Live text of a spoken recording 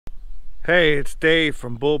Hey, it's Dave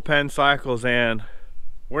from Bullpen Cycles, and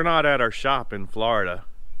we're not at our shop in Florida.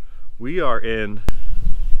 We are in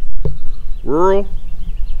rural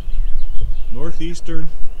northeastern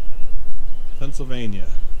Pennsylvania.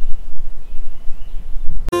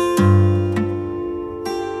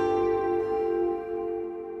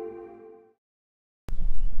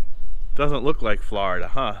 Doesn't look like Florida,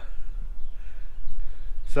 huh?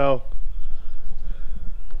 So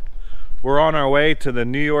we're on our way to the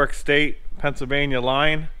New York State Pennsylvania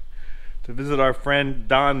line to visit our friend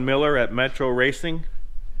Don Miller at Metro Racing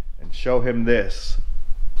and show him this.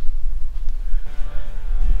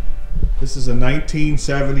 This is a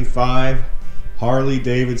 1975 Harley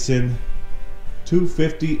Davidson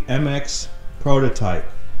 250 MX prototype.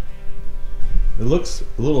 It looks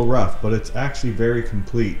a little rough, but it's actually very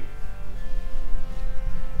complete.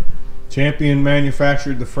 Champion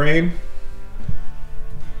manufactured the frame.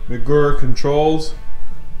 Magura controls,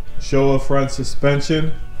 Showa front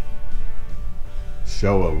suspension,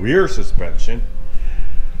 Showa rear suspension.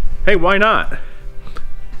 Hey, why not?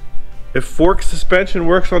 If fork suspension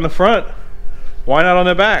works on the front, why not on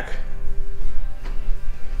the back?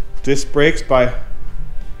 Disc brakes by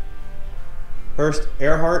Hurst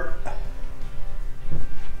Earhart.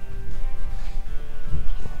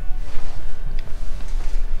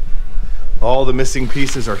 All the missing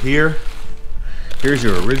pieces are here. Here's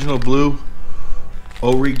your original blue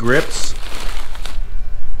Ori grips.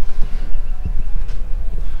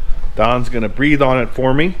 Don's gonna breathe on it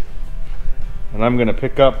for me, and I'm gonna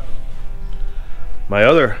pick up my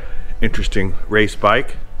other interesting race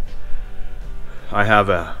bike. I have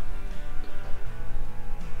a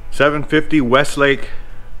 750 Westlake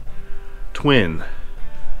Twin.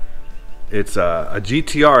 It's a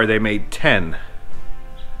GTR. They made 10,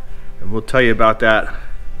 and we'll tell you about that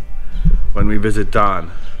when we visit Don.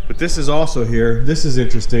 But this is also here. This is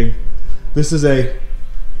interesting. This is a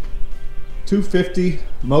 250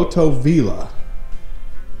 Moto Vila.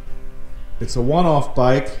 It's a one-off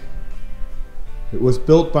bike. It was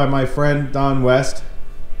built by my friend Don West.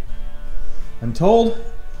 I'm told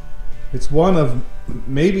it's one of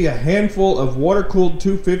maybe a handful of water-cooled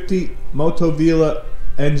 250 Moto Vila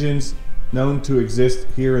engines known to exist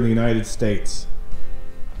here in the United States.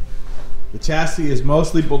 The chassis is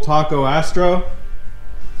mostly Bultaco Astro,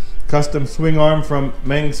 custom swing arm from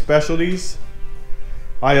Meng Specialties.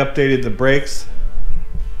 I updated the brakes.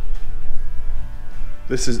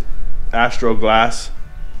 This is Astro glass,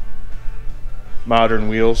 modern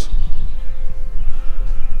wheels.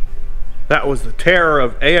 That was the Terror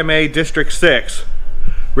of AMA District 6,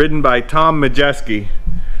 ridden by Tom Majeski.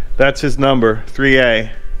 That's his number,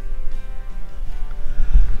 3A.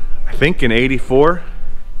 I think in '84.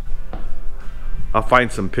 I'll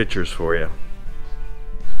find some pictures for you.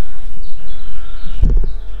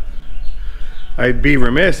 I'd be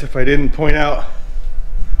remiss if I didn't point out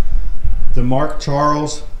the Mark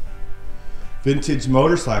Charles vintage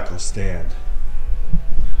motorcycle stand.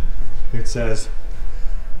 It says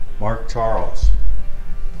Mark Charles.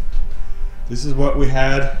 This is what we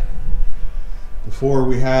had before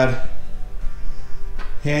we had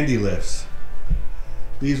handy lifts.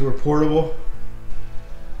 These were portable.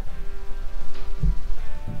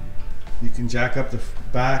 You can jack up the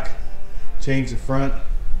back, change the front.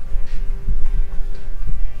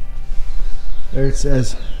 There it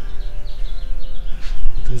says,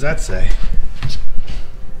 what does that say?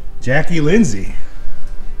 Jackie Lindsay.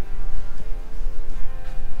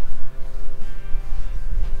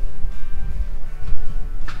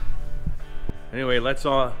 Anyway, let's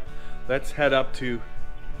head up to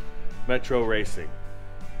Metro Racing.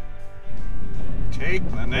 Take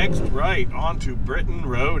the next right onto Britain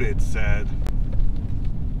Road, it said.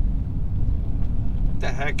 What the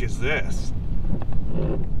heck is this?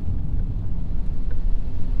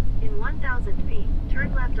 In 1,000 feet,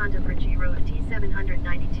 turn left onto Britain Road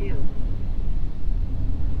T792.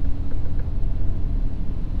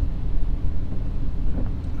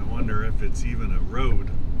 I wonder if it's even a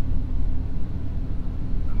road.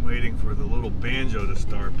 I'm waiting for the little banjo to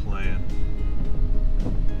start playing.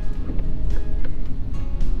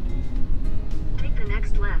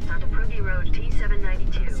 Next left onto Prudy Road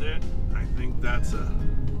T792. That's it. I think that's a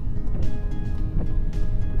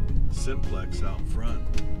simplex out front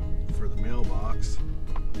for the mailbox.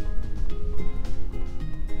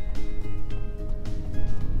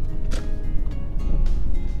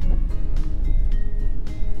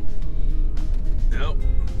 Nope,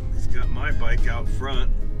 he's got my bike out front.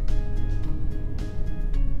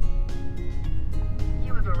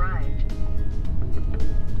 You have arrived.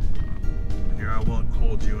 Here, I won't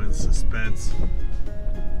hold you in suspense.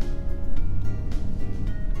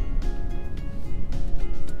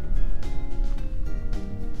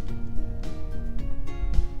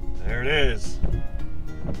 is.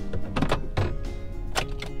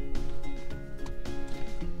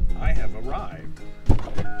 I have arrived.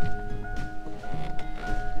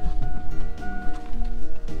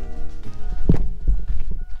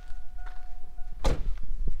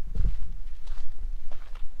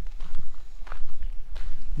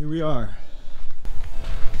 Here we are.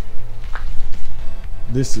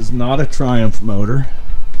 This is not a Triumph motor.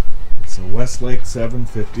 It's a Westlake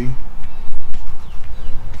 750.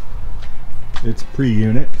 It's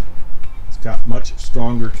pre-unit. It's got much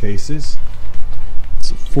stronger cases.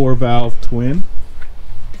 It's a 4-valve twin.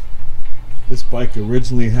 This bike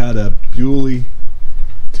originally had a Bullpen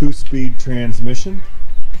 2-speed transmission.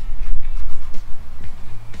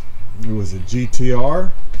 It was a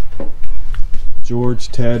GTR. George,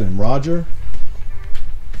 Ted, and Roger.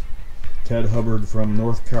 Ted Hubbard from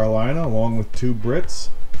North Carolina, along with 2 Brits.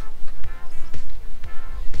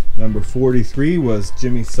 Number 43 was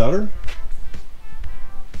Jimmy Sutter.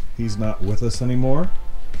 He's not with us anymore.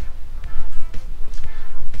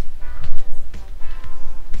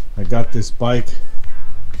 I got this bike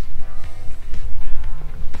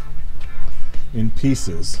in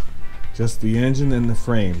pieces. Just the engine and the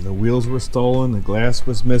frame. The wheels were stolen, the glass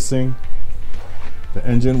was missing, the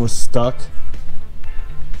engine was stuck.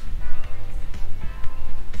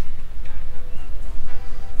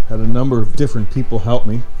 Had a number of different people help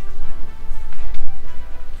me.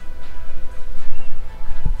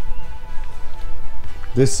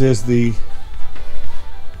 This is the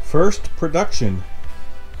first production.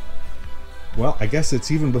 Well, I guess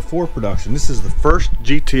it's even before production. This is the first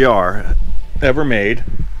GTR ever made.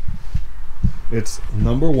 It's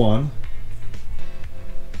number 1.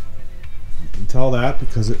 You can tell that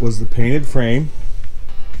because it was the painted frame.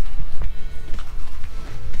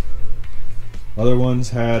 Other ones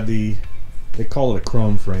had the, they call it a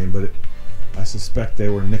chrome frame, but I suspect they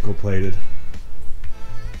were nickel plated.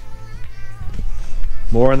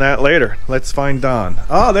 More on that later. Let's find Don.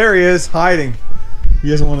 Oh, there he is, hiding. He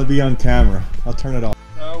doesn't want to be on camera. I'll turn it off.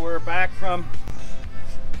 So we're back from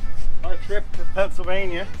our trip to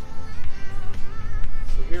Pennsylvania.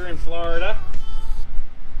 We're here in Florida.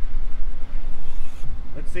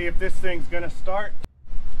 Let's see if this thing's gonna start.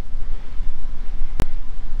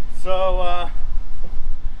 So,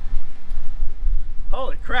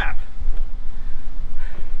 holy crap.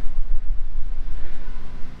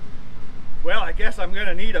 Well, I guess I'm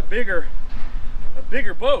gonna need a bigger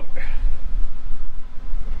boat,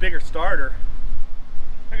 a bigger starter.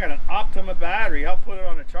 I got an Optima battery. I'll put it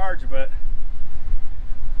on a charge, but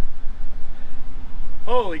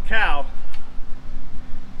holy cow!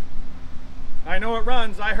 I know it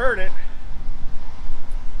runs. I heard it,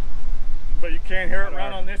 but you can't hear it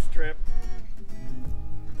run on this trip.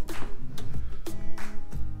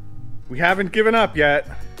 We haven't given up yet.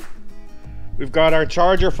 We've got our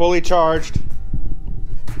charger fully charged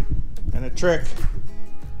and a trick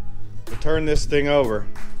to turn this thing over.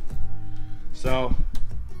 So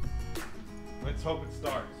let's hope it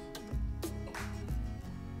starts.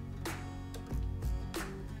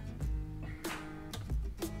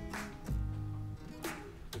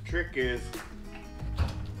 The trick is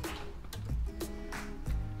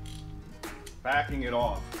backing it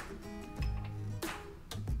off.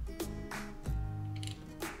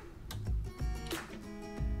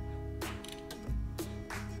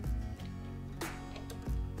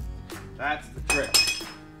 That's the trick.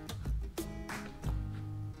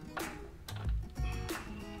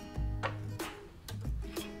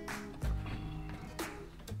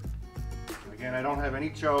 Again, I don't have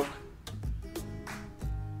any choke.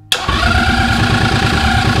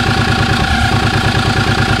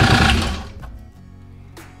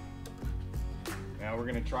 Now we're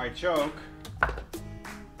going to try choke. That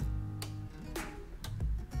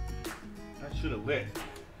should have lit.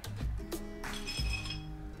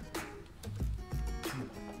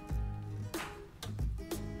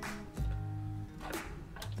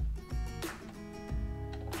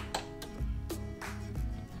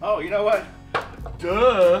 Oh, you know what?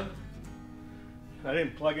 Duh! I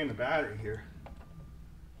didn't plug in the battery here.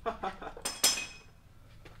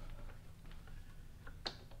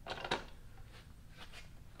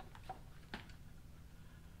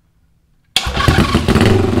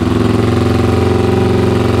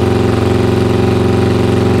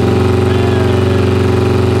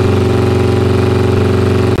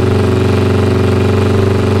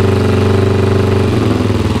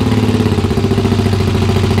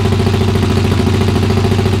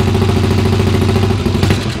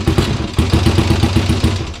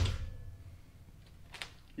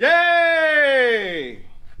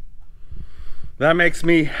 That makes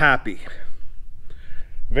me happy.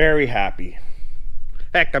 Very happy.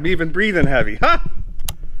 Heck, I'm even breathing heavy. Huh?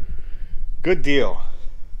 Good deal.